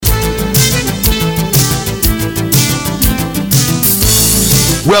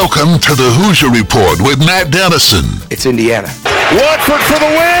Welcome to the Hoosier Report with Matt Dennison. It's Indiana. Watford for the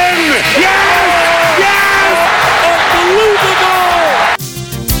win! Yes! Yes! Unbelievable!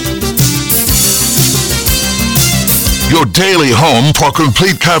 Your daily home for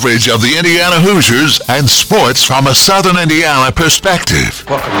complete coverage of the Indiana Hoosiers and sports from a Southern Indiana perspective.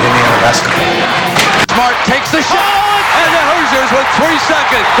 Welcome to Indiana basketball. Smart takes the shot, and the Hoosiers with 3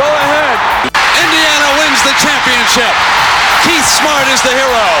 seconds go ahead. Indiana wins the championship. Keith Smart is the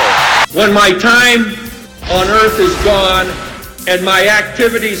hero. When my time on earth is gone and my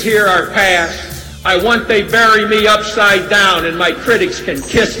activities here are past, I want they bury me upside down and my critics can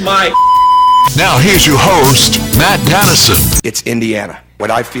kiss my... Now here's your host, Matt Dennison. It's Indiana, what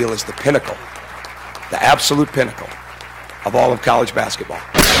I feel is the pinnacle, the absolute pinnacle of all of college basketball.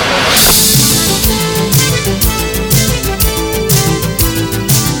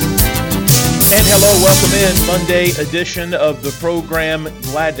 And hello, welcome in Monday edition of the program.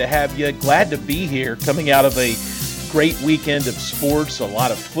 Glad to have you. Glad to be here coming out of a great weekend of sports, a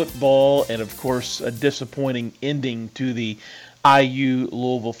lot of football, and of course a disappointing ending to the IU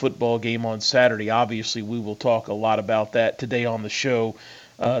Louisville football game on Saturday. Obviously, we will talk a lot about that today on the show.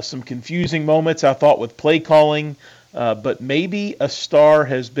 Some confusing moments, I thought, with play calling, but maybe a star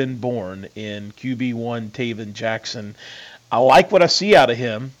has been born in QB1 Taven Jackson. I like what I see out of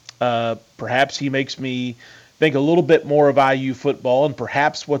him. Perhaps he makes me think a little bit more of IU football and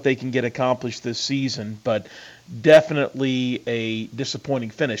perhaps what they can get accomplished this season, but definitely a disappointing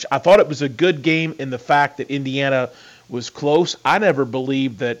finish. I thought it was a good game in the fact that Indiana was close. I never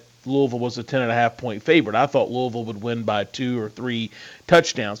believed that Louisville was a 10.5-point favorite. I thought Louisville would win by 2 or 3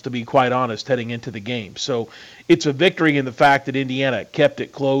 touchdowns, to be quite honest, heading into the game. So it's a victory in the fact that Indiana kept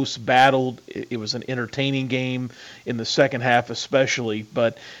it close, battled. It was an entertaining game in the second half especially,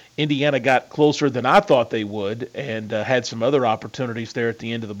 but Indiana got closer than I thought they would and had some other opportunities there at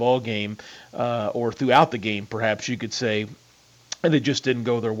the end of the ball game, or throughout the game, perhaps you could say, and it just didn't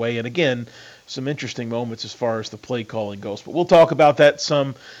go their way. And again, some interesting moments as far as the play calling goes. But we'll talk about that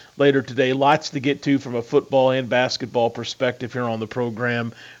some later today. Lots to get to from a football and basketball perspective here on the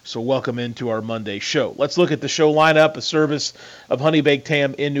program. So welcome into our Monday show. Let's look at the show lineup, a service of Honey Baked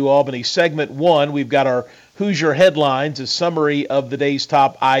Ham in New Albany. Segment 1, we've got our Hoosier headlines, a summary of the day's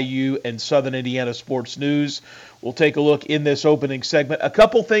top IU and Southern Indiana sports news. We'll take a look in this opening segment. A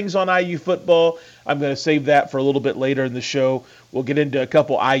couple things on IU football. I'm going to save that for a little bit later in the show. We'll get into a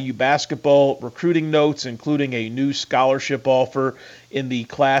couple IU basketball recruiting notes, including a new scholarship offer in the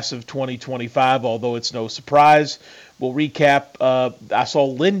class of 2025, although it's no surprise. We'll recap. I saw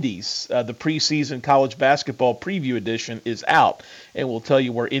Lindy's, the preseason college basketball preview edition, is out, and we'll tell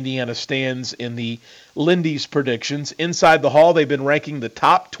you where Indiana stands in the Lindy's predictions. Inside the Hall, they've been ranking the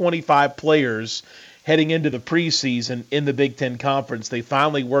top 25 players heading into the preseason in the Big Ten Conference. They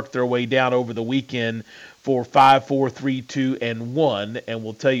finally worked their way down over the weekend for 5, 4, 3, 2, and 1, and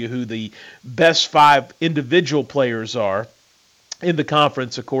we'll tell you who the best 5 individual players are in the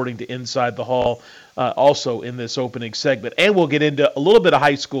conference according to Inside the Hall, also in this opening segment. And we'll get into a little bit of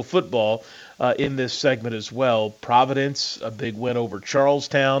high school football in this segment as well. Providence, a big win over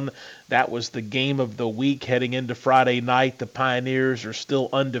Charlestown. That was the game of the week heading into Friday night. The Pioneers are still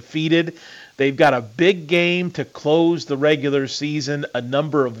undefeated. They've got a big game to close the regular season a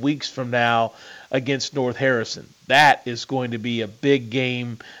number of weeks from now against North Harrison. That is going to be a big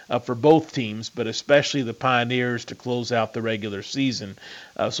game for both teams, but especially the Pioneers to close out the regular season.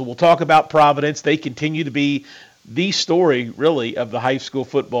 So we'll talk about Providence. They continue to be the story, really, of the high school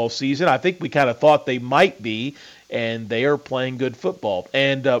football season. I think we kind of thought they might be, and they are playing good football.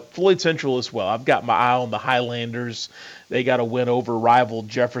 And Floyd Central as well. I've got my eye on the Highlanders. They got a win over rival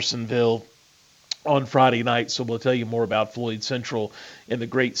Jeffersonville on Friday night, so we'll tell you more about Floyd Central and the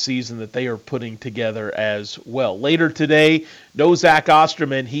great season that they are putting together as well. Later today, no Zach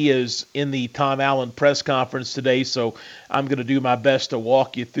Osterman. He is in the Tom Allen press conference today, so I'm going to do my best to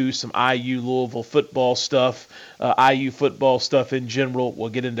walk you through some IU Louisville football stuff, IU football stuff in general. We'll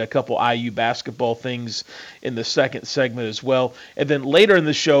get into a couple IU basketball things in the second segment as well. And then later in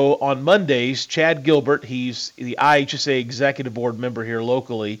the show on Mondays, Chad Gilbert, he's the IHSA executive board member here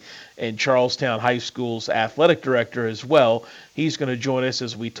locally and Charlestown High School's athletic director as well. He's going to join us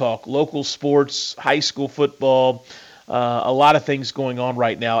as we talk local sports, high school football, a lot of things going on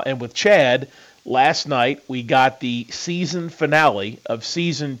right now. And with Chad, last night we got the season finale of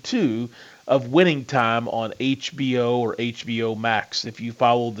Season 2 of Winning Time on HBO or HBO Max. If you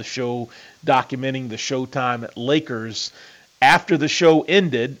followed the show documenting the Showtime Lakers, after the show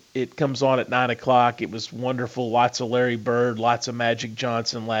ended, it comes on at 9 o'clock. It was wonderful. Lots of Larry Bird, lots of Magic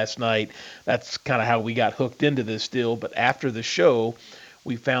Johnson last night. That's kind of how we got hooked into this deal. But after the show,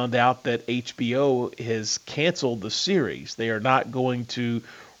 we found out that HBO has canceled the series. They are not going to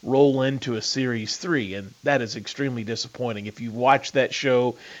roll into a Series 3, and that is extremely disappointing. If you watch that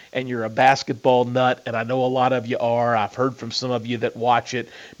show and you're a basketball nut, and I know a lot of you are, I've heard from some of you that watch it,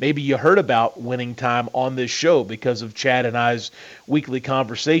 maybe you heard about Winning Time on this show because of Chad and I's weekly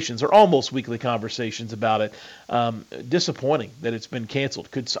conversations, or almost weekly conversations about it. Disappointing that it's been canceled.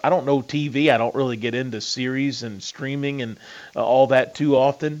 I don't know TV. I don't really get into series and streaming and all that too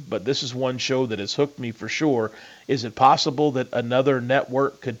often, but this is one show that has hooked me for sure. Is it possible that another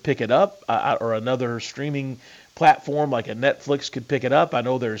network could pick it up, or another streaming platform like a Netflix could pick it up? I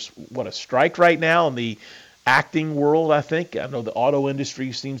know there's a strike right now in the acting world, I think. I know the auto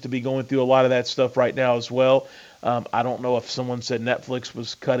industry seems to be going through a lot of that stuff right now as well. I don't know if someone said Netflix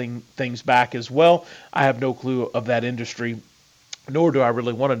was cutting things back as well. I have no clue of that industry, nor do I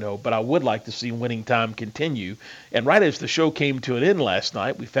really want to know, but I would like to see Winning Time continue. And right as the show came to an end last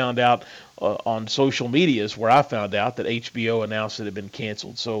night, we found out on social media is where I found out that HBO announced it had been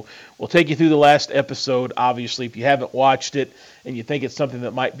canceled. So we'll take you through the last episode. Obviously, if you haven't watched it and you think it's something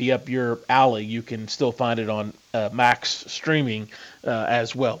that might be up your alley, you can still find it on Max streaming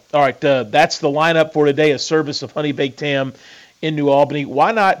as well. All right, that's the lineup for today, a service of Honey Baked Ham in New Albany.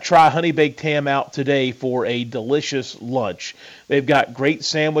 Why not try Honey Baked Ham out today for a delicious lunch? They've got great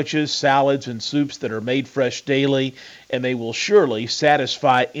sandwiches, salads, and soups that are made fresh daily, and they will surely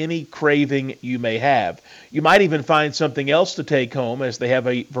satisfy any craving you may have. You might even find something else to take home, as they have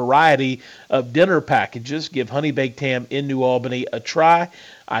a variety of dinner packages. Give Honey Baked Ham in New Albany a try.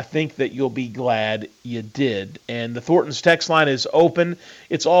 I think that you'll be glad you did. And the Thornton's text line is open.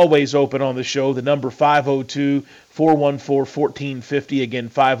 It's always open on the show. The number 502-414-1450. Again,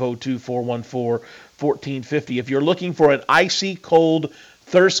 502-414-1450. If you're looking for an icy cold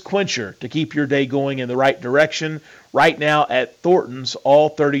thirst quencher to keep your day going in the right direction, right now at Thornton's,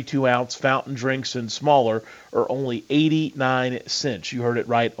 all 32-ounce fountain drinks and smaller are only 89 cents. You heard it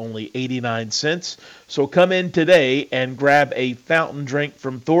right, only 89 cents. So come in today and grab a fountain drink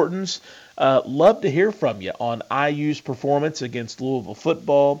from Thornton's. Love to hear from you on IU's performance against Louisville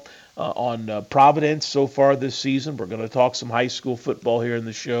football, on Providence so far this season. We're going to talk some high school football here in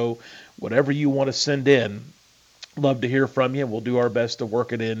the show. Whatever you want to send in, love to hear from you. We'll do our best to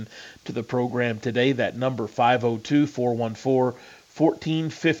work it in to the program today. That number,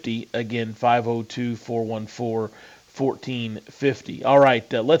 502-414-1450. Again, 502-414-1450. All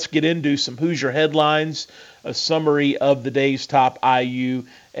right, let's get into some Hoosier headlines, a summary of the day's top IU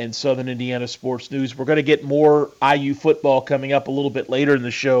and Southern Indiana sports news. We're going to get more IU football coming up a little bit later in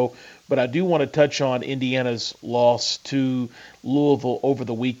the show, but I do want to touch on Indiana's loss to Louisville over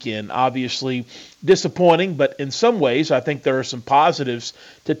the weekend. Obviously disappointing, but in some ways I think there are some positives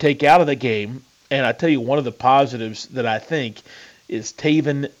to take out of the game. And I tell you, one of the positives that I think is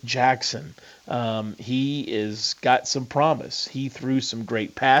Taven Jackson. He is got some promise. He threw some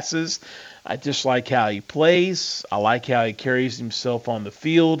great passes. I just like how he plays. I like how he carries himself on the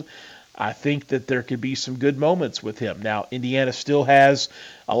field. I think that there could be some good moments with him. Now, Indiana still has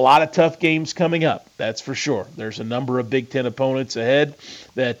a lot of tough games coming up, that's for sure. There's a number of Big Ten opponents ahead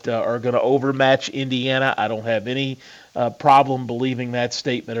that are going to overmatch Indiana. I don't have any problem believing that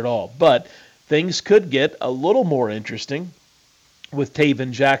statement at all. But things could get a little more interesting with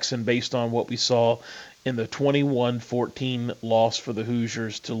Taven Jackson based on what we saw in the 21-14 loss for the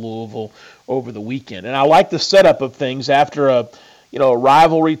Hoosiers to Louisville over the weekend. And I like the setup of things after a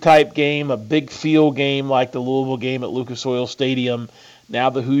rivalry type game, a big field game like the Louisville game at Lucas Oil Stadium. Now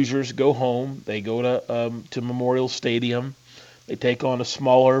the Hoosiers go home. They go to Memorial Stadium. They take on a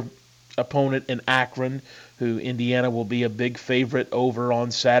smaller opponent in Akron, who Indiana will be a big favorite over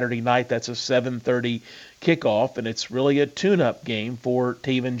on Saturday night. That's a 7:30 kickoff, and it's really a tune-up game for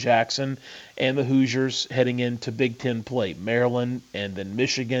Taven Jackson and the Hoosiers heading into Big Ten play. Maryland and then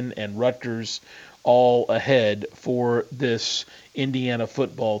Michigan and Rutgers all ahead for this Indiana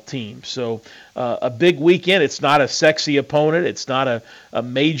football team. So a big weekend. It's not a sexy opponent. It's not a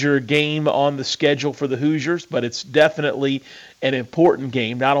major game on the schedule for the Hoosiers, but it's definitely an important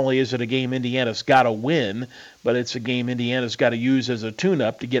game. Not only is it a game Indiana's got to win, but it's a game Indiana's got to use as a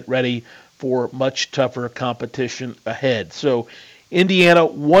tune-up to get ready for much tougher competition ahead. So Indiana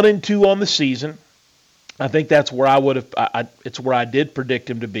 1-2 on the season. I think that's where it's where I did predict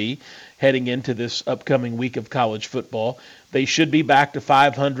him to be heading into this upcoming week of college football. They should be back to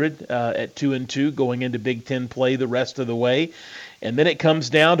 500 at 2-2 going into Big Ten play the rest of the way. And then it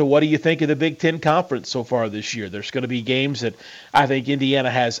comes down to, what do you think of the Big Ten Conference so far this year? There's going to be games that I think Indiana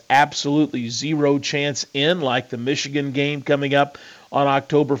has absolutely zero chance in, like the Michigan game coming up on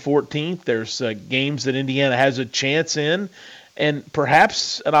October 14th. There's games that Indiana has a chance in, and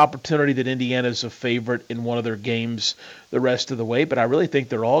perhaps an opportunity that Indiana's a favorite in one of their games the rest of the way. But I really think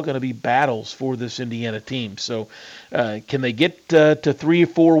they're all going to be battles for this Indiana team. So can they get to 3 or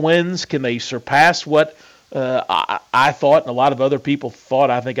 4 wins? Can they surpass what I thought and a lot of other people thought?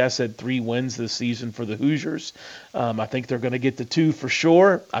 I think I said 3 wins this season for the Hoosiers. I think they're going to get to 2 for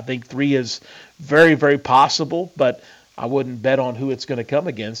sure. I think 3 is very, very possible, but I wouldn't bet on who it's going to come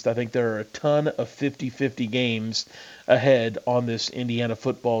against. I think there are a ton of 50-50 games ahead on this Indiana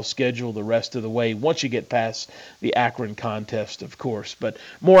football schedule the rest of the way, once you get past the Akron contest, of course. But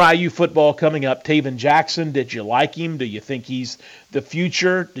more IU football coming up. Taven Jackson, did you like him? Do you think he's the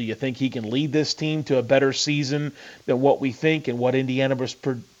future? Do you think he can lead this team to a better season than what we think and what Indiana was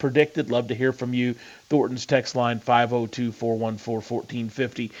predicted? Love to hear from you. Thornton's text line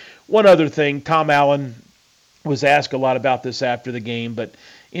 502-414-1450. One other thing, Tom Allen was asked a lot about this after the game, but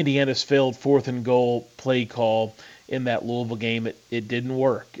Indiana's failed 4th and goal play call in that Louisville game. It didn't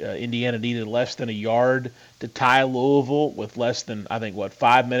work. Indiana needed less than a yard to tie Louisville with less than,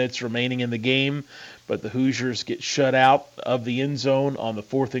 5 minutes remaining in the game. But the Hoosiers get shut out of the end zone on the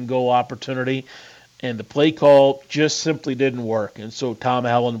 4th and goal opportunity, and the play call just simply didn't work. And so Tom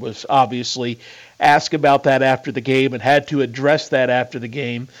Allen was obviously asked about that after the game and had to address that after the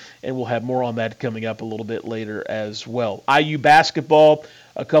game, and we'll have more on that coming up a little bit later as well. IU basketball,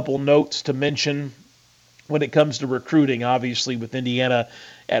 a couple notes to mention when it comes to recruiting. Obviously, with Indiana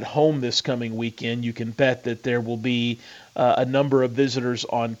at home this coming weekend, you can bet that there will be a number of visitors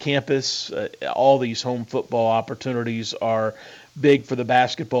on campus. All these home football opportunities are big for the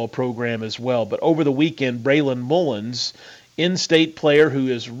basketball program as well. But over the weekend, Braylon Mullins, in-state player who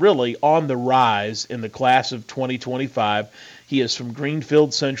is really on the rise in the class of 2025. He is from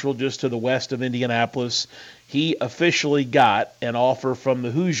Greenfield Central, just to the west of Indianapolis. He officially got an offer from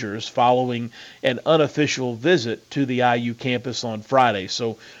the Hoosiers following an unofficial visit to the IU campus on Friday.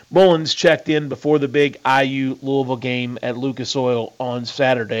 So Mullins checked in before the big IU Louisville game at Lucas Oil on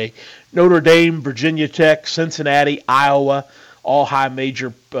Saturday. Notre Dame, Virginia Tech, Cincinnati, Iowa, all high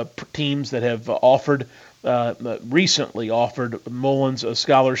major teams that have recently offered Mullins a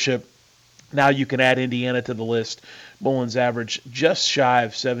scholarship. Now you can add Indiana to the list. Mullins averaged just shy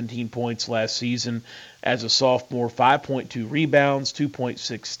of 17 points last season as a sophomore, 5.2 rebounds,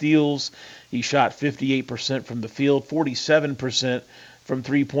 2.6 steals. He shot 58% from the field, 47% from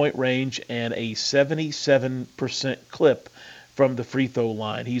three-point range, and a 77% clip from the free throw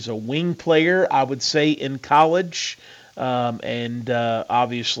line. He's a wing player, I would say, in college.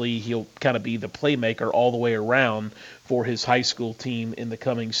 Obviously he'll kind of be the playmaker all the way around for his high school team in the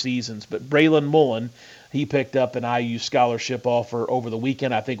coming seasons. But Braylon Mullen, he picked up an IU scholarship offer over the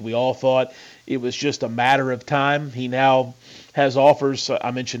weekend. I think we all thought it was just a matter of time. He now has offers.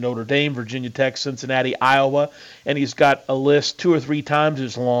 I mentioned Notre Dame, Virginia Tech, Cincinnati, Iowa, and he's got a list 2 or 3 times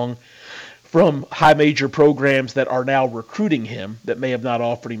as long from high major programs that are now recruiting him that may have not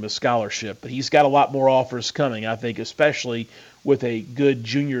offered him a scholarship. But he's got a lot more offers coming, I think, especially with a good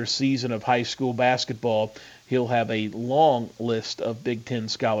junior season of high school basketball. He'll have a long list of Big Ten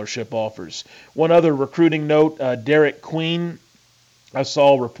scholarship offers. One other recruiting note, Derek Queen. I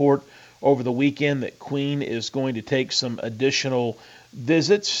saw a report over the weekend that Queen is going to take some additional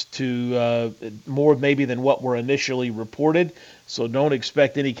visits to more maybe than what were initially reported. So don't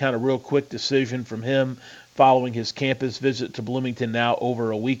expect any kind of real quick decision from him following his campus visit to Bloomington now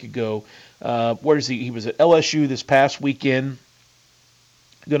over a week ago. Where is he? He was at LSU this past weekend.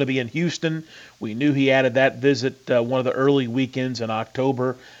 Going to be in Houston. We knew he added that visit one of the early weekends in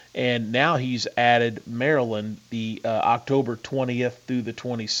October, and now he's added Maryland the October 20th through the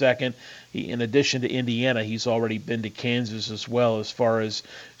 22nd. In addition to Indiana, he's already been to Kansas as well as far as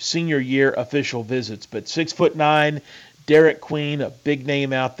senior year official visits. But 6'9", Derek Queen, a big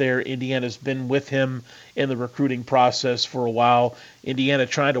name out there. Indiana's been with him in the recruiting process for a while. Indiana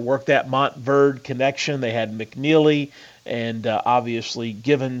trying to work that Montverde connection. They had McNeely and obviously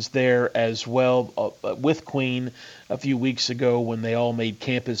Givens there as well with Queen a few weeks ago when they all made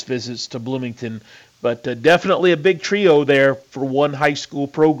campus visits to Bloomington. But definitely a big trio there for one high school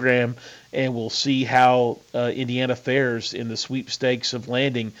program, and we'll see how Indiana fares in the sweepstakes of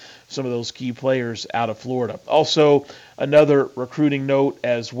landing some of those key players out of Florida. Also, another recruiting note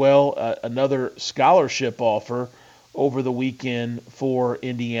as well, another scholarship offer over the weekend for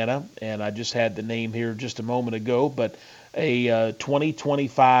Indiana, and I just had the name here just a moment ago, but a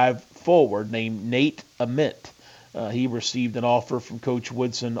 2025 forward named Nate Ament. He received an offer from Coach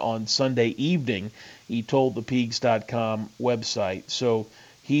Woodson on Sunday evening. He told the Peegs.com website. So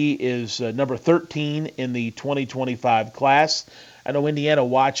he is number 13 in the 2025 class. I know Indiana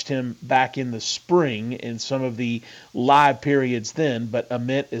watched him back in the spring in some of the live periods then, but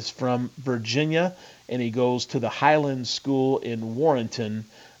Ament is from Virginia, and he goes to the Highland School in Warrenton,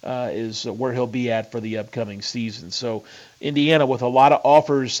 is where he'll be at for the upcoming season. So Indiana with a lot of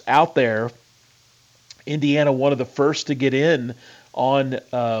offers out there. Indiana one of the first to get in on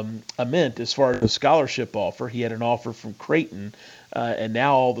Ament as far as a scholarship offer. He had an offer from Creighton, and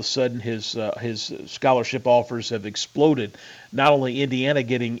now all of a sudden his scholarship offers have exploded. Not only Indiana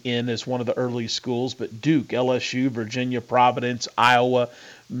getting in as one of the early schools, but Duke, LSU, Virginia, Providence, Iowa,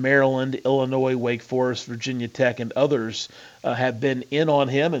 Maryland, Illinois, Wake Forest, Virginia Tech, and others have been in on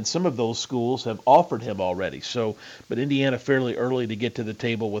him, and some of those schools have offered him already. So, but Indiana fairly early to get to the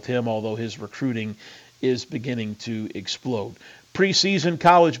table with him, although his recruiting is beginning to explode. Preseason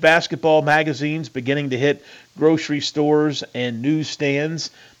college basketball magazines beginning to hit grocery stores and newsstands.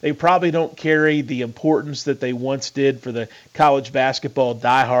 They probably don't carry the importance that they once did for the college basketball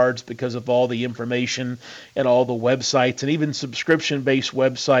diehards because of all the information and all the websites and even subscription-based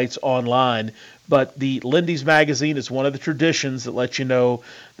websites online. But the Lindy's magazine is one of the traditions that lets you know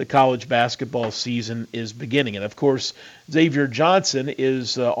the college basketball season is beginning. And, of course, Xavier Johnson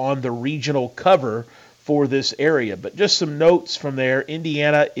is on the regional cover for this area. But just some notes from there.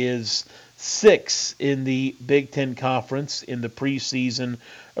 Indiana is 6 in the Big Ten Conference in the preseason,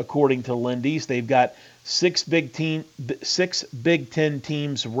 according to Lindy's. They've got 6 Big Ten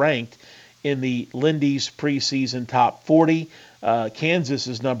teams ranked in the Lindy's preseason top 40. Kansas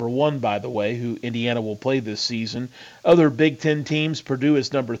is number 1, by the way, who Indiana will play this season. Other Big Ten teams, Purdue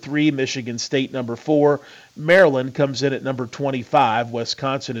is number 3, Michigan State number 4, Maryland comes in at number 25,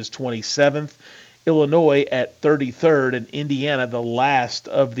 Wisconsin is 27th, Illinois at 33rd, and Indiana, the last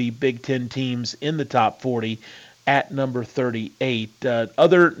of the Big Ten teams in the top 40, at number 38.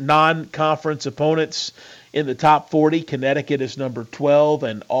 Other non-conference opponents in the top 40, Connecticut is number 12,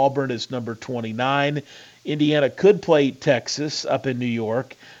 and Auburn is number 29. Indiana could play Texas up in New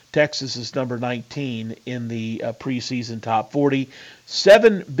York. Texas is number 19 in the preseason top 40.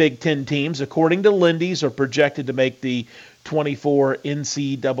 7 Big Ten teams, according to Lindy's, are projected to make the 24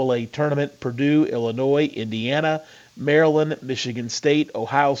 NCAA tournament: Purdue, Illinois, Indiana, Maryland, Michigan State,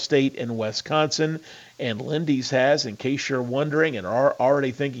 Ohio State, and Wisconsin. And Lindy's has, in case you're wondering and are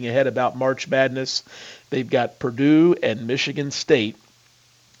already thinking ahead about March Madness, they've got Purdue and Michigan State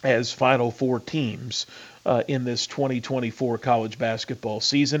as Final Four teams in this 2024 college basketball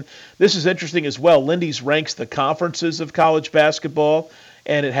season. This is interesting as well. Lindy's ranks the conferences of college basketball,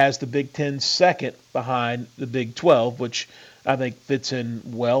 and it has the Big Ten second behind the Big 12, which I think fits in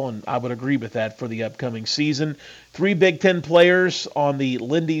well, and I would agree with that for the upcoming season. 3 Big Ten players on the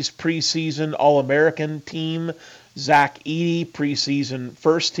Lindy's preseason All-American team. Zach Edey, preseason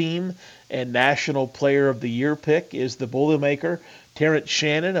first team, and National Player of the Year pick is the Boilermaker. Terrence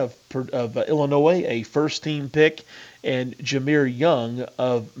Shannon of Illinois, a first-team pick, and Jameer Young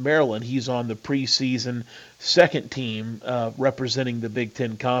of Maryland. He's on the preseason second team representing the Big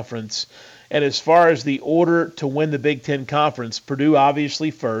Ten Conference. And as far as the order to win the Big Ten Conference, Purdue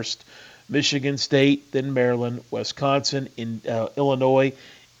obviously first, Michigan State, then Maryland, Wisconsin, Illinois,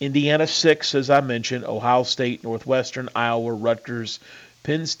 Indiana 6, as I mentioned, Ohio State, Northwestern, Iowa, Rutgers,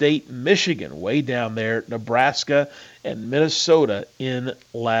 Penn State, Michigan, way down there, Nebraska, and Minnesota in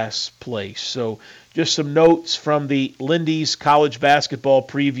last place. So just some notes from the Lindy's college basketball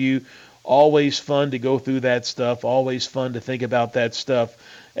preview. Always fun to go through that stuff. Always fun to think about that stuff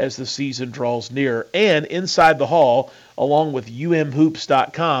as the season draws near. And Inside the Hall, along with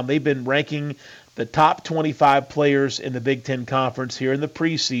umhoops.com, they've been ranking the top 25 players in the Big Ten Conference here in the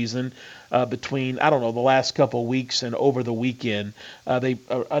preseason between, the last couple of weeks and over the weekend. They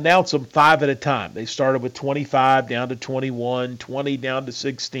announce them 5 at a time. They started with 25 down to 21, 20 down to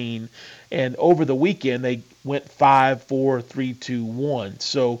 16, and over the weekend they went 5, 4, 3, 2, 1.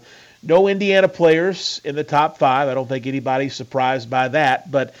 So no Indiana players in the top 5. I don't think anybody's surprised by that,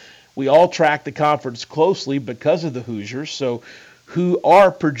 but we all track the conference closely because of the Hoosiers. So who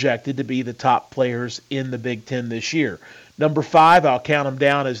are projected to be the top players in the Big Ten this year? Number 5, I'll count them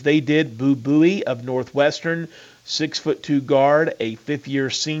down as they did. Boo Buie of Northwestern, 6'2" guard, a fifth-year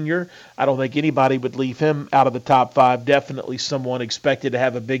senior. I don't think anybody would leave him out of the top 5. Definitely someone expected to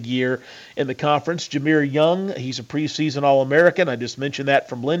have a big year in the conference. Jameer Young, he's a preseason All-American. I just mentioned that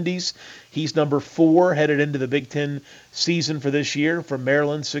from Lindy's. He's number 4, headed into the Big Ten season for this year. From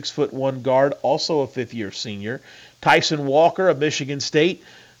Maryland, 6'1" guard, also a fifth-year senior. Tyson Walker of Michigan State,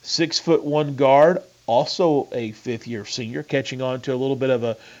 6'1" guard, also a fifth-year senior, catching on to a little bit of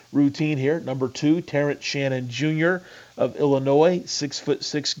a routine here. Number 2, Terrence Shannon Jr. of Illinois,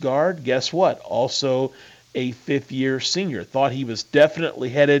 6'6" guard. Guess what? Also a fifth-year senior. Thought he was definitely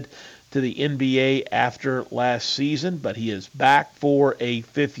headed to the NBA after last season, but he is back for a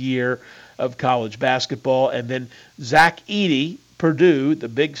fifth year of college basketball. And then Zach Edey, Purdue, the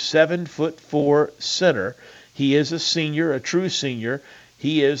big 7'4" center. He is a senior, a true senior.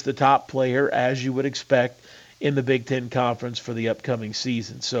 He is the top player, as you would expect, in the Big Ten Conference for the upcoming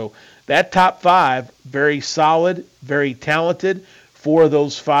season. So that top five, very solid, very talented. 4 of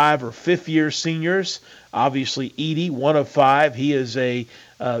those 5 are fifth-year seniors. Obviously, Edey, one of 5. He is a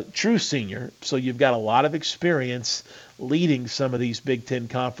true senior, so you've got a lot of experience leading some of these Big Ten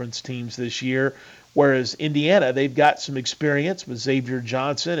Conference teams this year, whereas Indiana, they've got some experience with Xavier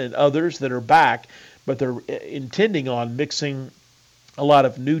Johnson and others that are back, but they're intending on mixing a lot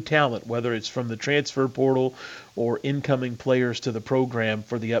of new talent, whether it's from the transfer portal or incoming players to the program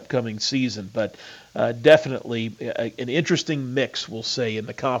for the upcoming season. But definitely an interesting mix, we'll say, in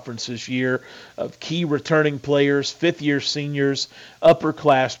the conference this year of key returning players, fifth-year seniors,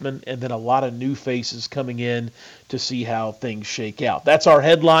 upperclassmen, and then a lot of new faces coming in to see how things shake out. That's our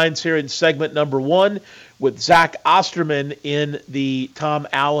headlines here in segment number 1 with Zach Osterman in the Tom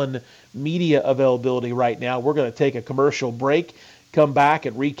Allen media availability right now. We're going to take a commercial break, come back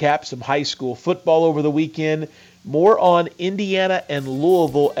and recap some high school football over the weekend, more on Indiana and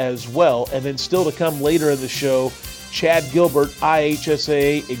Louisville as well, and then still to come later in the show, Chad Gilbert,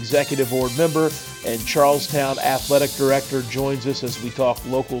 IHSA Executive Board member and Charlestown Athletic Director, joins us as we talk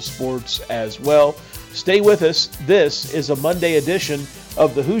local sports as well. Stay with us. This is a Monday edition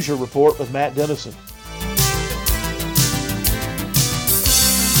of the Hoosier Report with Matt Dennison.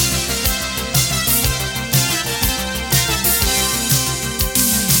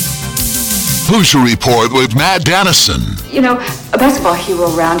 Hoosier Report with Matt Dennison. You know, a basketball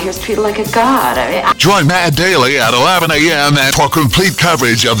hero around here is treated like a god. Join Matt daily at 11 a.m. for complete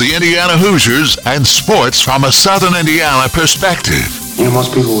coverage of the Indiana Hoosiers and sports from a Southern Indiana perspective. You know,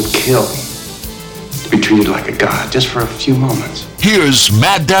 most people would kill to be treated like a god just for a few moments. Here's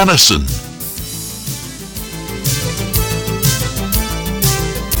Matt Dennison.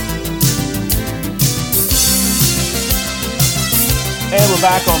 And we're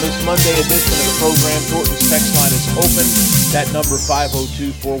back on this Monday edition of the program. Thornton's text line is open. That number,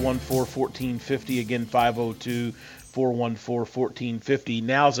 502-414-1450. Again, 502-414-1450.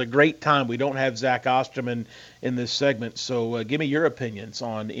 Now's a great time. We don't have Zach Osterman in this segment, so give me your opinions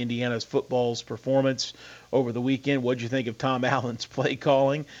on Indiana's football's performance over the weekend. What'd you think of Tom Allen's play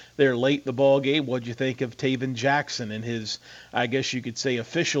calling there late in the ball game? What'd you think of Taven Jackson in his, I guess you could say,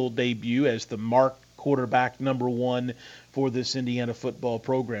 official debut as the marked quarterback number 1 for this Indiana football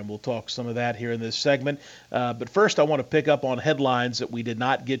program? We'll talk some of that here in this segment. But first, I want to pick up on headlines that we did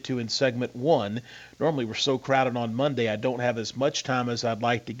not get to in segment 1. Normally, we're so crowded on Monday, I don't have as much time as I'd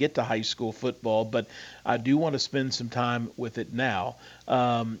like to get to high school football, but I do want to spend some time with it now.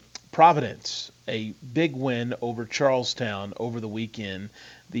 Providence, a big win over Charlestown over the weekend.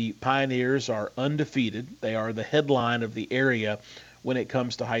 The Pioneers are undefeated. They are the headline of the area when it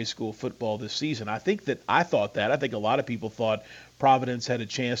comes to high school football this season. I think a lot of people thought Providence had a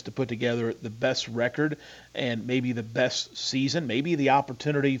chance to put together the best record and maybe the best season, maybe the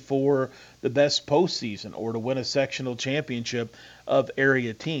opportunity for the best postseason or to win a sectional championship of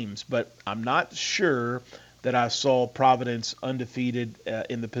area teams. But I'm not sure that I saw Providence undefeated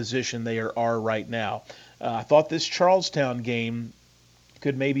in the position they are right now. I thought this Charlestown game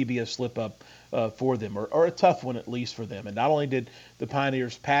could maybe be a slip-up for them, or a tough one at least for them. And not only did the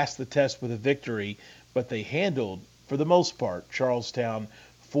Pioneers pass the test with a victory, but they handled, for the most part, Charlestown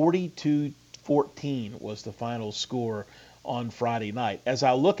 42-14 was the final score on Friday night. As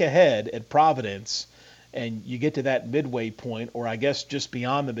I look ahead at Providence, and you get to that midway point, or I guess just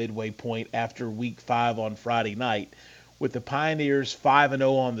beyond the midway point after Week 5 on Friday night, with the Pioneers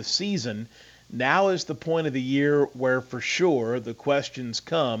 5-0 on the season, now is the point of the year where for sure the questions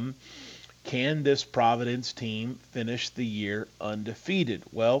come, can this Providence team finish the year undefeated?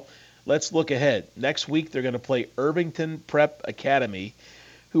 Well, let's look ahead. Next week they're going to play Irvington Prep Academy,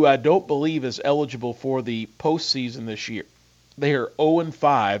 who I don't believe is eligible for the postseason this year. They are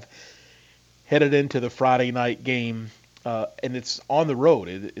 0-5 headed into the Friday night game, and it's on the road.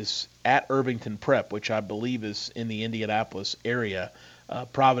 It is at Irvington Prep, which I believe is in the Indianapolis area.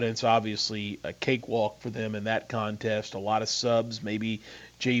 Providence, obviously, a cakewalk for them in that contest. A lot of subs, maybe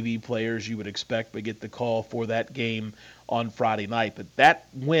JV players you would expect, but get the call for that game on Friday night. But that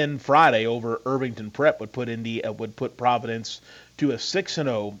win Friday over Irvington Prep would put Providence to a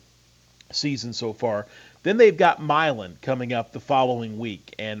 6-0 season so far. Then they've got Milan coming up the following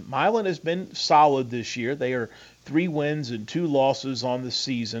week, and Milan has been solid this year. They are 3 wins and 2 losses on the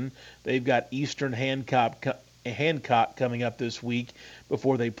season. They've got Eastern Hancock coming up this week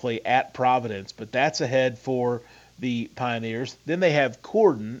before they play at Providence, but that's ahead for the Pioneers. Then they have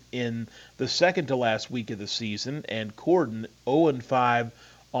Corden in the second to last week of the season, and Corden 0-5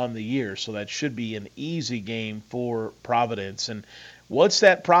 on the year, so that should be an easy game for Providence. And once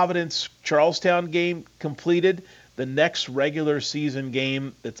that Providence-Charlestown game completed, the next regular season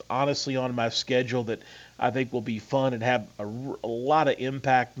game that's honestly on my schedule that I think will be fun and have a lot of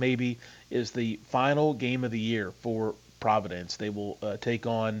impact maybe is the final game of the year for Providence. They will take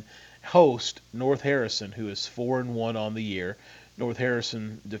on host North Harrison, who is 4-1 on the year. North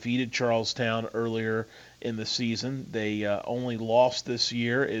Harrison defeated Charlestown earlier in the season. They only lost this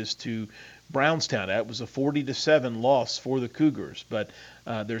year is to Brownstown. That was a 40-7 loss for the Cougars, but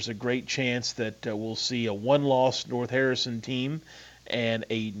there's a great chance that we'll see a one-loss North Harrison team and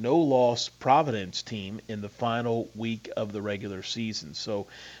a no-loss Providence team in the final week of the regular season. So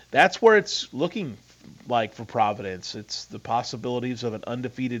that's where it's looking like for Providence. It's the possibilities of an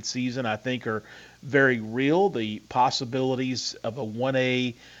undefeated season, I think, are very real. The possibilities of a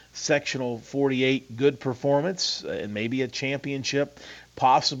 1A sectional 48 good performance and maybe a championship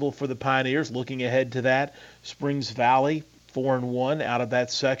possible for the Pioneers. Looking ahead to that, Springs Valley 4-1 out of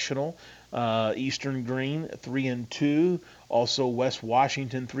that sectional. Eastern Green 3-2. Also West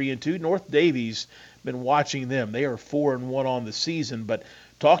Washington 3-2. North Davies, been watching them. They are 4-1 on the season, but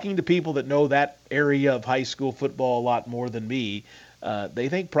talking to people that know that area of high school football a lot more than me, they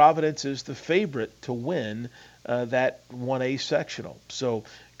think Providence is the favorite to win that 1A sectional. So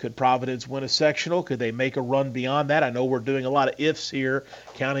could Providence win a sectional? Could they make a run beyond that? I know we're doing a lot of ifs here,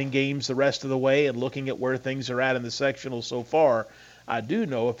 counting games the rest of the way and looking at where things are at in the sectional so far. I do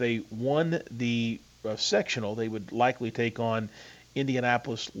know if they won the sectional, they would likely take on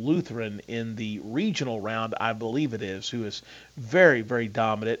Indianapolis Lutheran in the regional round, I believe it is, who is very, very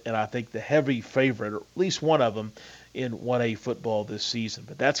dominant, and I think the heavy favorite, or at least one of them, in 1A football this season.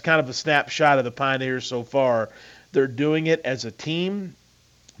 But that's kind of a snapshot of the Pioneers so far. They're doing it as a team.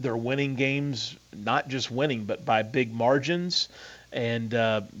 They're winning games, not just winning, but by big margins. And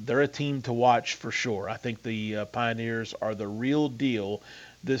they're a team to watch for sure. I think the Pioneers are the real deal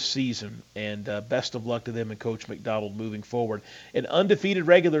this season, and best of luck to them and Coach McDonald moving forward. An undefeated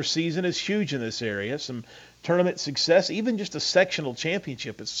regular season is huge in this area. Some tournament success, even just a sectional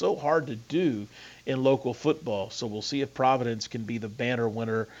championship, it's so hard to do in local football. So we'll see if Providence can be the banner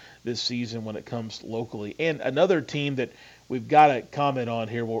winner this season when it comes locally. And another team that we've got to comment on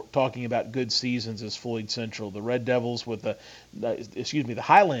here, we're talking about good seasons, is Floyd Central. The Red Devils with the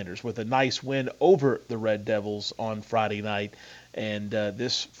Highlanders with a nice win over the Red Devils on Friday night. And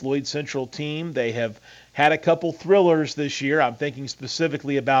this Floyd Central team, they have had a couple thrillers this year. I'm thinking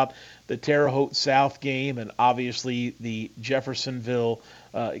specifically about the Terre Haute South game and obviously the the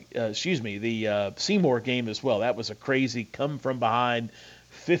Seymour game as well. That was a crazy come from behind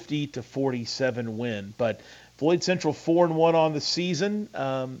 50-47 win. But Floyd Central 4-1 on the season.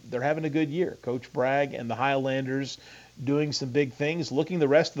 They're having a good year. Coach Bragg and the Highlanders doing some big things. Looking the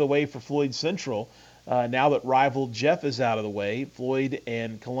rest of the way for Floyd Central. Now that rival Jeff is out of the way, Floyd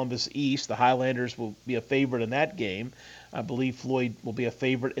and Columbus East, the Highlanders will be a favorite in that game. I believe Floyd will be a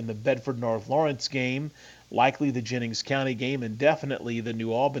favorite in the Bedford North Lawrence game, likely the Jennings County game, and definitely the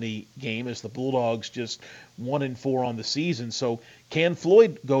New Albany game, as the Bulldogs just 1-4 on the season. So can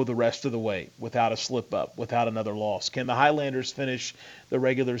Floyd go the rest of the way without a slip-up, without another loss? Can the Highlanders finish the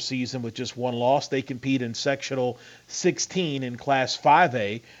regular season with just one loss? They compete in Sectional 16 in Class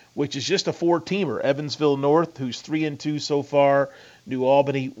 5A, which is just a four-teamer. Evansville North, who's 3-2 so far. New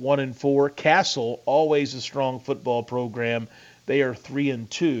Albany 1-4. Castle, always a strong football program. They are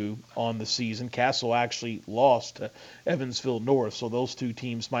 3-2 on the season. Castle actually lost to Evansville North, so those two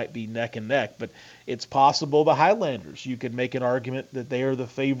teams might be neck and neck. But it's possible the Highlanders, you could make an argument that they are the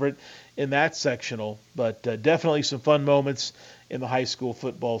favorite in that sectional. But definitely some fun moments in the high school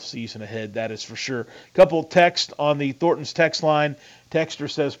football season ahead, that is for sure. A couple texts on the Thornton's text line. Texter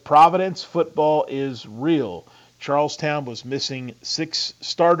says, Providence football is real. Charlestown was missing 6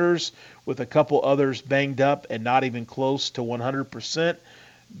 starters with a couple others banged up and not even close to 100%.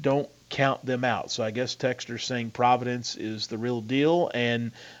 Don't count them out. So I guess Texter's saying Providence is the real deal,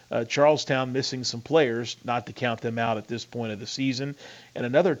 and Charlestown missing some players, not to count them out at this point of the season. And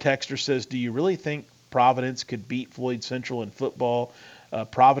another texter says, do you really think Providence could beat Floyd Central in football?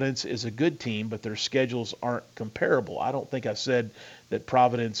 Providence is a good team, but their schedules aren't comparable. I don't think I said that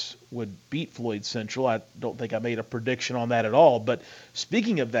Providence would beat Floyd Central. I don't think I made a prediction on that at all. But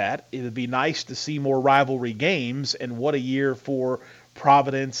speaking of that, it would be nice to see more rivalry games, and what a year for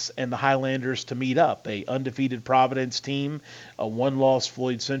Providence and the Highlanders to meet up. A undefeated Providence team, a one-loss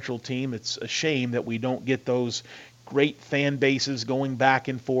Floyd Central team. It's a shame that we don't get those great fan bases going back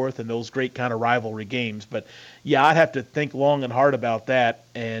and forth and those great kind of rivalry games. But, yeah, I'd have to think long and hard about that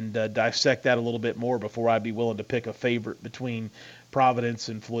and dissect that a little bit more before I'd be willing to pick a favorite between Providence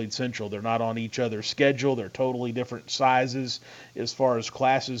and Floyd Central. They're not on each other's schedule. They're totally different sizes as far as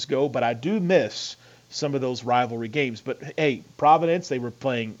classes go. But I do miss some of those rivalry games. But, hey, Providence, they were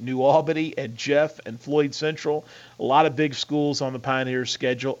playing New Albany and Jeff and Floyd Central. A lot of big schools on the Pioneers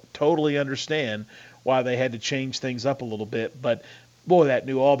schedule. Totally understand why they had to change things up a little bit. But, boy, that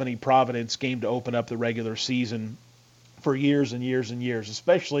New Albany-Providence game to open up the regular season for years and years and years,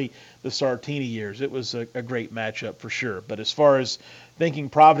 especially the Sartini years. It was a great matchup for sure. But as far as thinking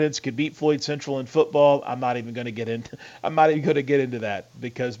Providence could beat Floyd Central in football, I'm not even going to get into that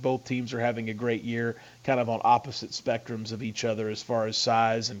because both teams are having a great year, kind of on opposite spectrums of each other as far as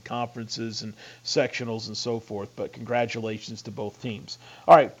size and conferences and sectionals and so forth. But congratulations to both teams.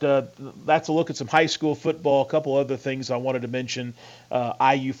 All right, that's a look at some high school football. A couple other things I wanted to mention,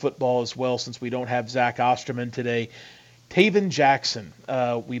 IU football as well, since we don't have Zach Osterman today. Taven Jackson,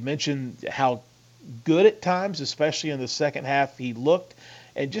 we mentioned how good at times, especially in the second half, he looked.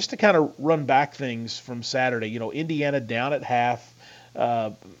 And just to kind of run back things from Saturday, Indiana down at half.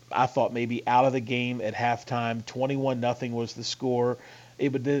 I thought maybe out of the game at halftime. 21-0 was the score.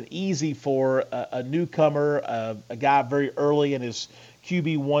 It would have been easy for a newcomer, a guy very early in his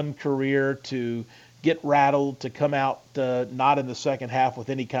QB1 career to get rattled, to come out not in the second half with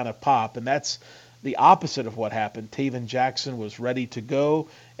any kind of pop. And that's the opposite of what happened. Taven Jackson was ready to go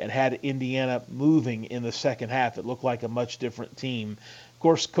and had Indiana moving in the second half. It looked like a much different team. Of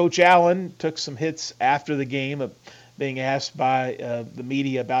course, Coach Allen took some hits after the game, being asked by the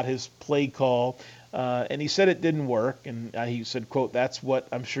media about his play call, and he said it didn't work. And he said, quote, "That's what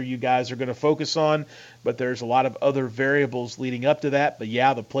I'm sure you guys are going to focus on, but there's a lot of other variables leading up to that. But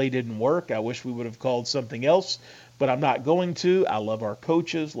yeah, the play didn't work. I wish we would have called something else, but I'm not going to. I love our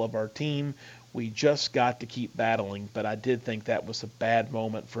coaches, love our team. We just got to keep battling." But I did think that was a bad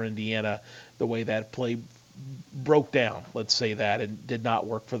moment for Indiana, the way that play broke down, let's say that, and did not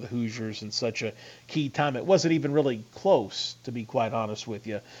work for the Hoosiers in such a key time. It wasn't even really close, to be quite honest with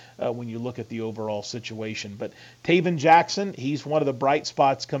you, when you look at the overall situation. But Taven Jackson, he's one of the bright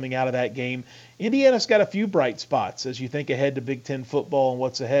spots coming out of that game. Indiana's got a few bright spots as you think ahead to Big Ten football and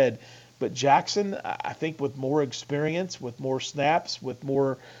what's ahead. But Jackson, I think with more experience, with more snaps, with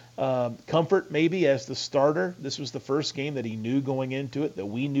more comfort maybe as the starter. This was the first game that he knew going into it, that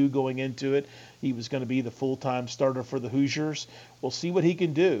we knew going into it. He was going to be the full-time starter for the Hoosiers. We'll see what he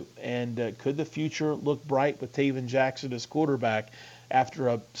can do. And could the future look bright with Taven Jackson as quarterback after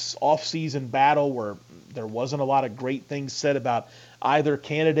a off-season battle where there wasn't a lot of great things said about either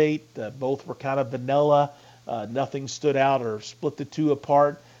candidate? Both were kind of vanilla. Nothing stood out or split the two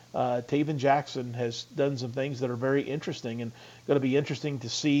apart. Taven Jackson has done some things that are very interesting and going to be interesting to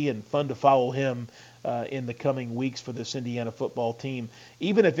see and fun to follow him in the coming weeks for this Indiana football team.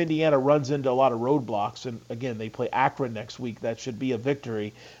 Even if Indiana runs into a lot of roadblocks, and again, they play Akron next week, that should be a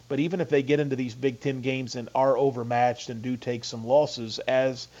victory. But even if they get into these Big Ten games and are overmatched and do take some losses,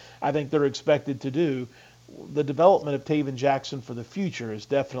 as I think they're expected to do, the development of Taven Jackson for the future is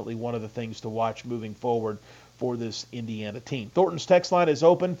definitely one of the things to watch moving forward for this Indiana team. Thornton's text line is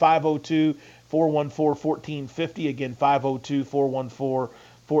open, 502-414-1450. Again,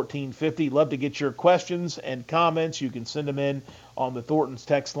 502-414-1450. Love to get your questions and comments. You can send them in on the Thornton's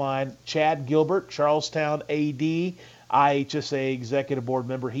text line. Chad Gilbert, Charlestown AD, IHSA Executive Board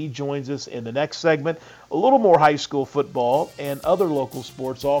member. He joins us in the next segment. A little more high school football and other local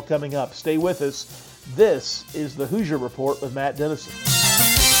sports all coming up. Stay with us. This is the Hoosier Report with Matt Dennison.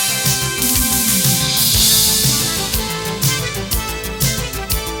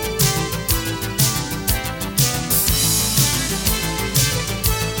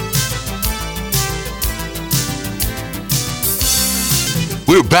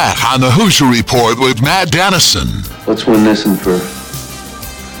 We're back on the Hoosier Report with Matt Dennison. Let's win this one for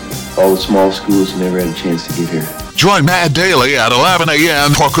all the small schools who never had a chance to get here. Join Matt daily at 11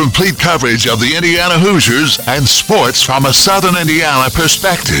 a.m. for complete coverage of the Indiana Hoosiers and sports from a Southern Indiana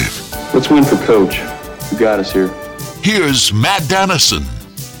perspective. Let's win for Coach, who got us here. Here's Matt Dennison.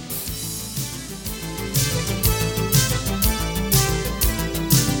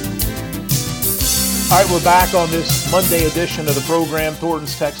 All right, we're back on this Monday edition of the program.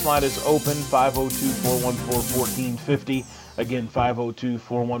 Thornton's text line is open, 502-414-1450. Again,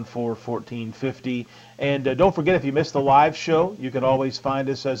 502-414-1450. And don't forget, if you missed the live show, you can always find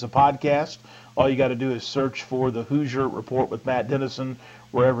us as a podcast. All you got to do is search for the Hoosier Report with Matt Dennison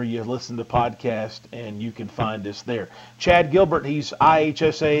wherever you listen to podcasts, and you can find us there. Chad Gilbert, he's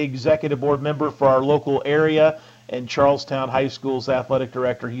IHSA Executive Board member for our local area and Charlestown High School's athletic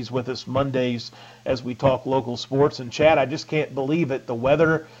director. He's with us Mondays as we talk local sports. And Chad, I just can't believe it. The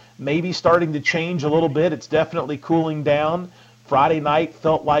weather may be starting to change a little bit. It's definitely cooling down. Friday night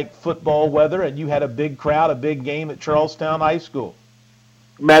felt like football weather, and you had a big crowd, a big game at Charlestown High School.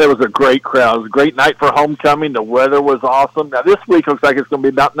 Matt, it was a great crowd. It was a great night for homecoming. The weather was awesome. Now, this week looks like it's going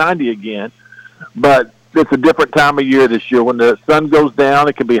to be about 90 again, but it's a different time of year this year. When the sun goes down,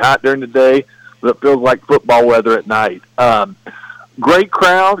 it can be hot during the day, but it feels like football weather at night. Great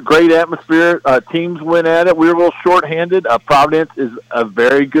crowd, great atmosphere. Teams went at it. We were a little shorthanded. Providence is a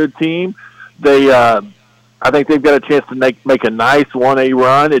very good team. I think they've got a chance to make a nice 1A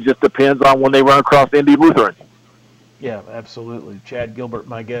run. It just depends on when they run across Indy Lutheran. Yeah, absolutely. Chad Gilbert,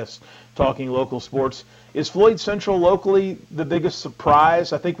 my guest, talking local sports. Is Floyd Central locally the biggest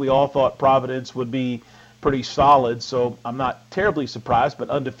surprise? I think we all thought Providence would be pretty solid, so I'm not terribly surprised, but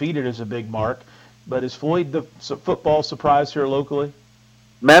undefeated is a big mark. But is Floyd the football surprise here locally?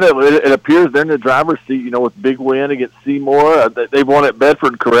 Matt, it appears they're in the driver's seat, with big win against Seymour. They've won at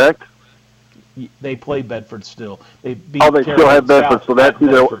Bedford, correct? They play Bedford still. They still have Bedford, so that's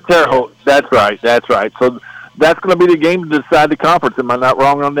either Terre Haute. That's right. So that's going to be the game to decide the conference. Am I not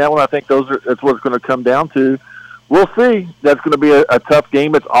wrong on that one? I think that's what it's going to come down to. We'll see. That's going to be a tough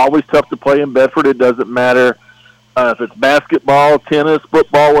game. It's always tough to play in Bedford. It doesn't matter if it's basketball, tennis,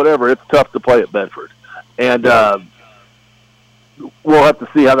 football, whatever. It's tough to play at Bedford, and we'll have to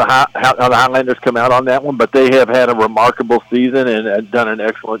see how the Highlanders come out on that one. But they have had a remarkable season and done an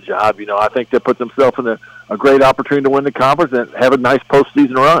excellent job. I think they put themselves in a great opportunity to win the conference and have a nice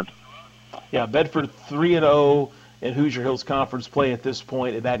postseason run. Yeah, Bedford 3-0 in Hoosier Hills Conference play at this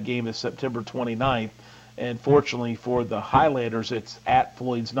point, and that game is September 29th. And fortunately for the Highlanders, it's at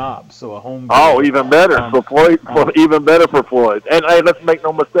Floyd's Knob, so a home game. Oh, even better. Even better for Floyd. And hey, let's make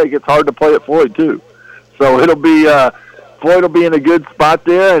no mistake, it's hard to play at Floyd too. So it'll be Floyd will be in a good spot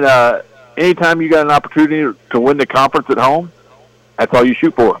there. And anytime you got an opportunity to win the conference at home, that's all you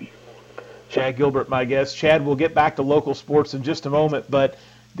shoot for. Chad Gilbert, my guest. Chad, we'll get back to local sports in just a moment, but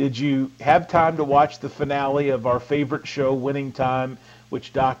did you have time to watch the finale of our favorite show, Winning Time,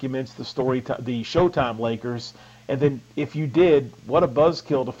 which documents the Showtime Lakers? And then if you did, what a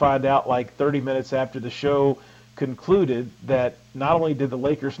buzzkill to find out like 30 minutes after the show concluded that not only did the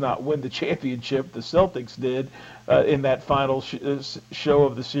Lakers not win the championship, the Celtics did in that final show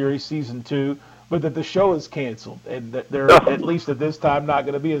of the series, Season 2, but that the show is canceled and that there, at least at this time, not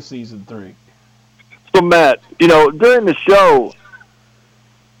going to be a Season 3. So, Matt, during the show,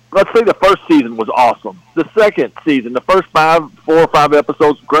 let's say the first season was awesome. The second season, the first 4 or 5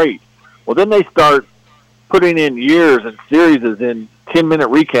 episodes, great. Well, then they start putting in years and series in 10-minute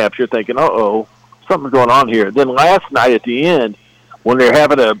recaps. You're thinking, uh-oh, something's going on here. Then last night at the end, when they're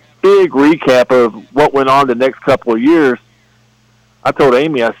having a big recap of what went on the next couple of years, I told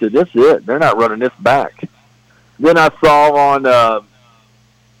Amy, I said, that's it. They're not running this back. Then I saw on the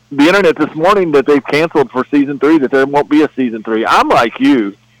internet this morning that they've canceled for Season 3, that there won't be a Season 3. I'm like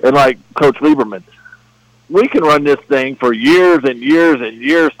you. And like Coach Lieberman, we can run this thing for years and years and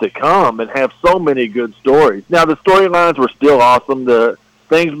years to come and have so many good stories. Now, the storylines were still awesome. The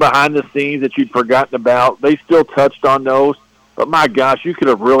things behind the scenes that you'd forgotten about, they still touched on those. But, my gosh, you could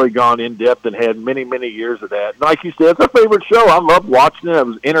have really gone in-depth and had many, many years of that. Like you said, it's our favorite show. I loved watching it. It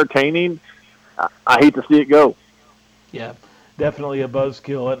was entertaining. I hate to see it go. Yeah, definitely a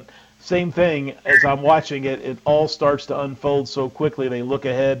buzzkill. And same thing, as I'm watching it, it all starts to unfold so quickly. They look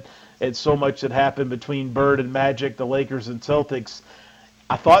ahead at so much that happened between Bird and Magic, the Lakers and Celtics.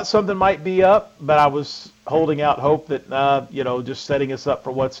 I thought something might be up, but I was holding out hope that, just setting us up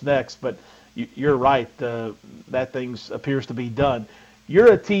for what's next. But you're right. That thing appears to be done.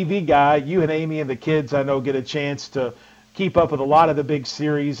 You're a TV guy. You and Amy and the kids, I know, get a chance to keep up with a lot of the big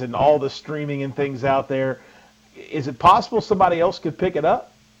series and all the streaming and things out there. Is it possible somebody else could pick it up?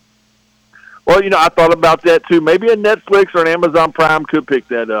 Well, I thought about that too. Maybe a Netflix or an Amazon Prime could pick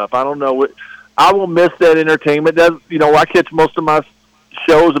that up. I don't know. I will miss that entertainment. I catch most of my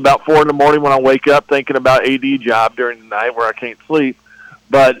shows about 4 in the morning when I wake up thinking about AD job during the night where I can't sleep.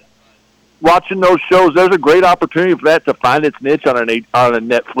 But watching those shows, there's a great opportunity for that to find its niche on a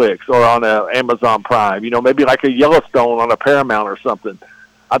Netflix or on a Amazon Prime. Maybe like a Yellowstone on a Paramount or something.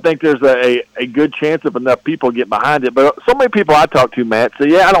 I think there's a good chance if enough people get behind it. But so many people I talk to, Matt, say,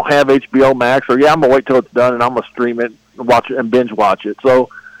 yeah, I don't have HBO Max, or yeah, I'm going to wait till it's done and I'm going to stream it. watch it and binge watch it. So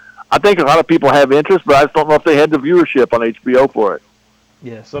I think a lot of people have interest, but I just don't know if they had the viewership on HBO for it.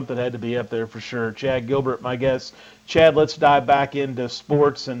 Yeah, something had to be up there for sure. Chad Gilbert, my guest. Chad, let's dive back into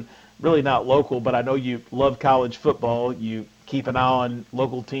sports, and really not local, but I know you love college football. You keep an eye on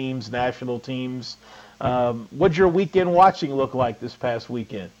local teams, national teams. What'd your weekend watching look like this past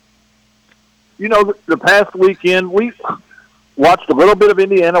weekend? You know, the past weekend, we watched a little bit of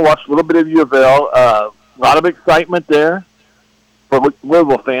Indiana, watched a little bit of U of L. A lot of excitement there for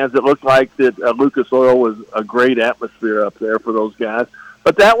Louisville fans. It looked like that Lucas Oil was a great atmosphere up there for those guys.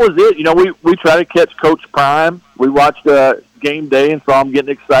 But that was it. You know, we try to catch Coach Prime. We watched game day and saw him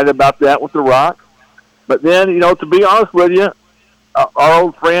getting excited about that with the Rock. But then, you know, to be honest with you, our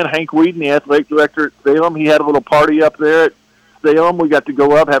old friend Hank Whedon, the athletic director at Salem, he had a little party up there at Salem. We got to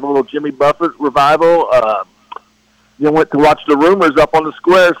go up, have a little Jimmy Buffett revival. Went to watch the Rumors up on the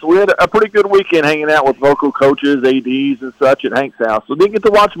square. So we had a pretty good weekend hanging out with local coaches, ADs, and such at Hank's house. So didn't get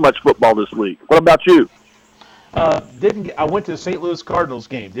to watch much football this week. What about you? I went to the St. Louis Cardinals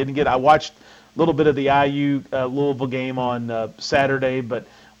game. I watched a little bit of the IU Louisville game on Saturday, but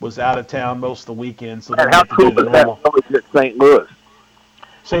was out of town most of the weekend. So how cool is that village at St. Louis?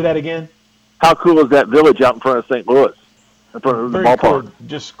 Say that again? How cool is that village out in front of St. Louis? In front of the ballpark? Cool.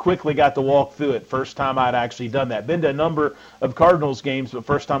 Just quickly got to walk through it. First time I'd actually done that. Been to a number of Cardinals games, but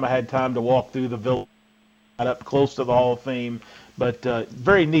first time I had time to walk through the village, up close to the Hall of Fame. But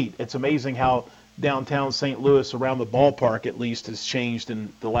very neat. It's amazing how downtown St. Louis, around the ballpark at least, has changed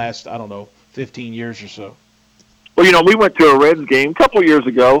in the last, 15 years or so. Well, you know, we went to a Reds game a couple of years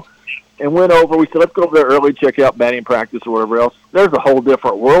ago and went over. We said, let's go over there early, check out batting practice or whatever else. There's a whole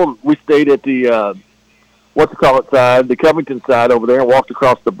different world. We stayed at the, side, the Covington side over there, and walked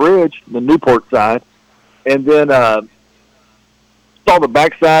across the bridge, the Newport side, and then saw the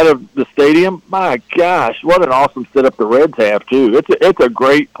backside of the stadium. My gosh, what an awesome setup the Reds have, too. It's a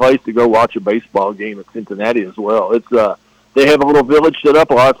great place to go watch a baseball game at Cincinnati as well. It's they have a little village set up,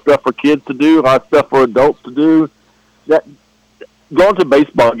 a lot of stuff for kids to do, a lot of stuff for adults to do. Going to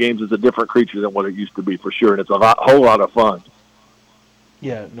baseball games is a different creature than what it used to be, for sure, and it's a whole lot of fun.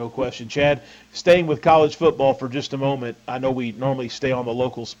 Yeah, no question. Chad, staying with college football for just a moment, I know we normally stay on the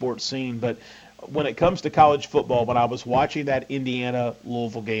local sports scene, but when it comes to college football, when I was watching that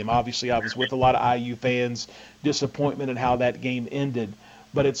Indiana-Louisville game, obviously I was with a lot of IU fans, disappointment in how that game ended,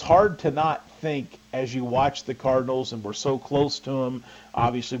 but it's hard to not think as you watch the Cardinals, and we're so close to them,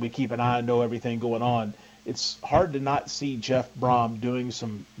 obviously we keep an eye and know everything going on, it's hard to not see Jeff Brom doing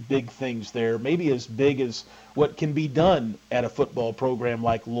some big things there, maybe as big as what can be done at a football program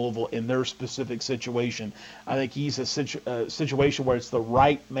like Louisville in their specific situation. I think he's a situation where it's the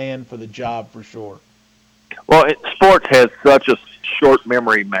right man for the job for sure. Well, sports has such a short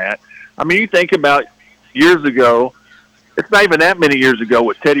memory, Matt. I mean, you think about years ago, it's not even that many years ago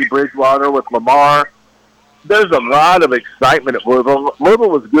with Teddy Bridgewater, with Lamar. There's a lot of excitement at Louisville. Louisville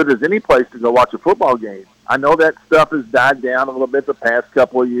was good as any place to go watch a football game. I know that stuff has died down a little bit the past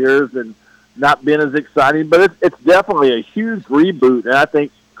couple of years and not been as exciting, but it's definitely a huge reboot, and I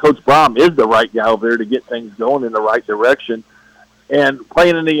think Coach Brom is the right guy over there to get things going in the right direction. And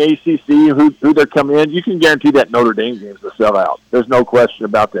playing in the ACC, who they're coming in, you can guarantee that Notre Dame game's a sell out. There's no question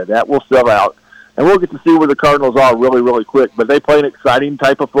about that. That will sell out. And we'll get to see where the Cardinals are really, really quick. But they play an exciting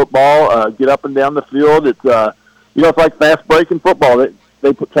type of football, get up and down the field. It's it's like fast breaking football.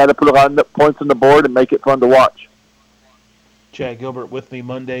 They try to put a lot of points on the board and make it fun to watch. Chad Gilbert with me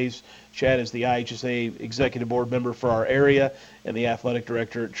Mondays. Chad is the IHSA Executive Board member for our area and the Athletic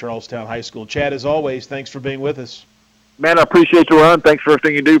Director at Charlestown High School. Chad, as always, thanks for being with us. Man, I appreciate you, Ron. Thanks for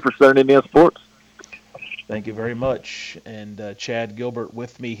everything you do for Southern Indiana sports. Thank you very much. And Chad Gilbert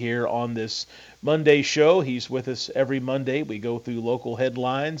with me here on this Monday show. He's with us every Monday. We go through local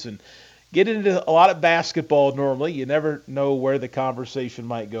headlines and get into a lot of basketball normally. You never know where the conversation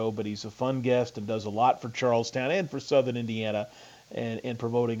might go, but he's a fun guest and does a lot for Charlestown and for Southern Indiana and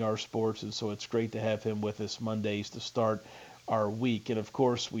promoting our sports. And so it's great to have him with us Mondays to start our week. And, of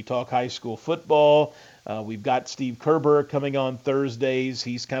course, we talk high school football. We've got Steve Kerber coming on Thursdays.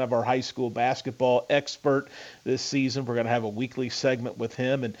 He's kind of our high school basketball expert this season. We're going to have a weekly segment with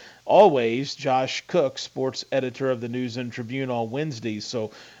him. And always Josh Cook, sports editor of the News and Tribune, on Wednesdays.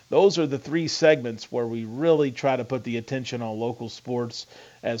 So those are the three segments where we really try to put the attention on local sports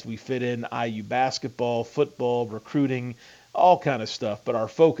as we fit in IU basketball, football, recruiting, all kind of stuff. But our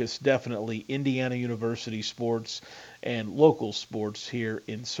focus definitely Indiana University sports and local sports here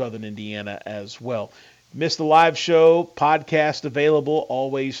in Southern Indiana as well. Missed the live show, podcast available.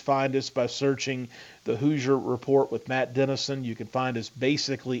 Always find us by searching the Hoosier Report with Matt Dennison. You can find us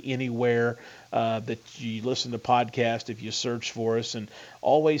basically anywhere that you listen to podcasts if you search for us. And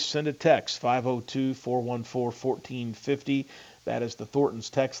always send a text, 502-414-1450. That is the Thornton's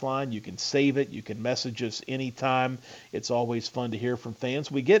text line. You can save it. You can message us anytime. It's always fun to hear from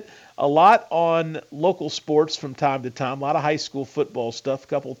fans. We get a lot on local sports from time to time, a lot of high school football stuff, a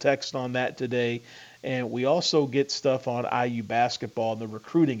couple texts on that today. And we also get stuff on IU basketball, and the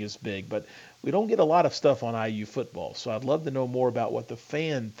recruiting is big. But we don't get a lot of stuff on IU football. So I'd love to know more about what the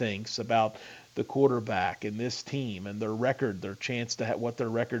fan thinks about the quarterback and this team and their record, their chance to have what their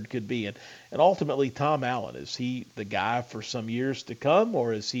record could be. And ultimately, Tom Allen, is he the guy for some years to come,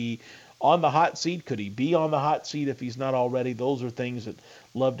 or is he on the hot seat? Could he be on the hot seat if he's not already? Those are things that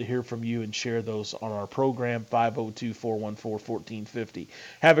love to hear from you and share those on our program, 502-414-1450.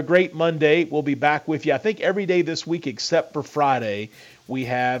 Have a great Monday. We'll be back with you, I think, every day this week except for Friday. We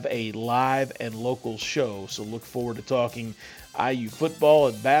have a live and local show, so look forward to talking IU football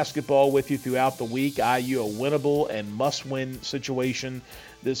and basketball with you throughout the week. IU a winnable and must-win situation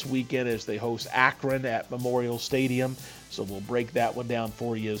this weekend as they host Akron at Memorial Stadium. So we'll break that one down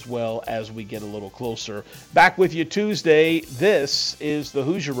for you as well as we get a little closer. Back with you Tuesday. This is the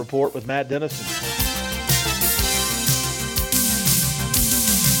Hoosier Report with Matt Dennison.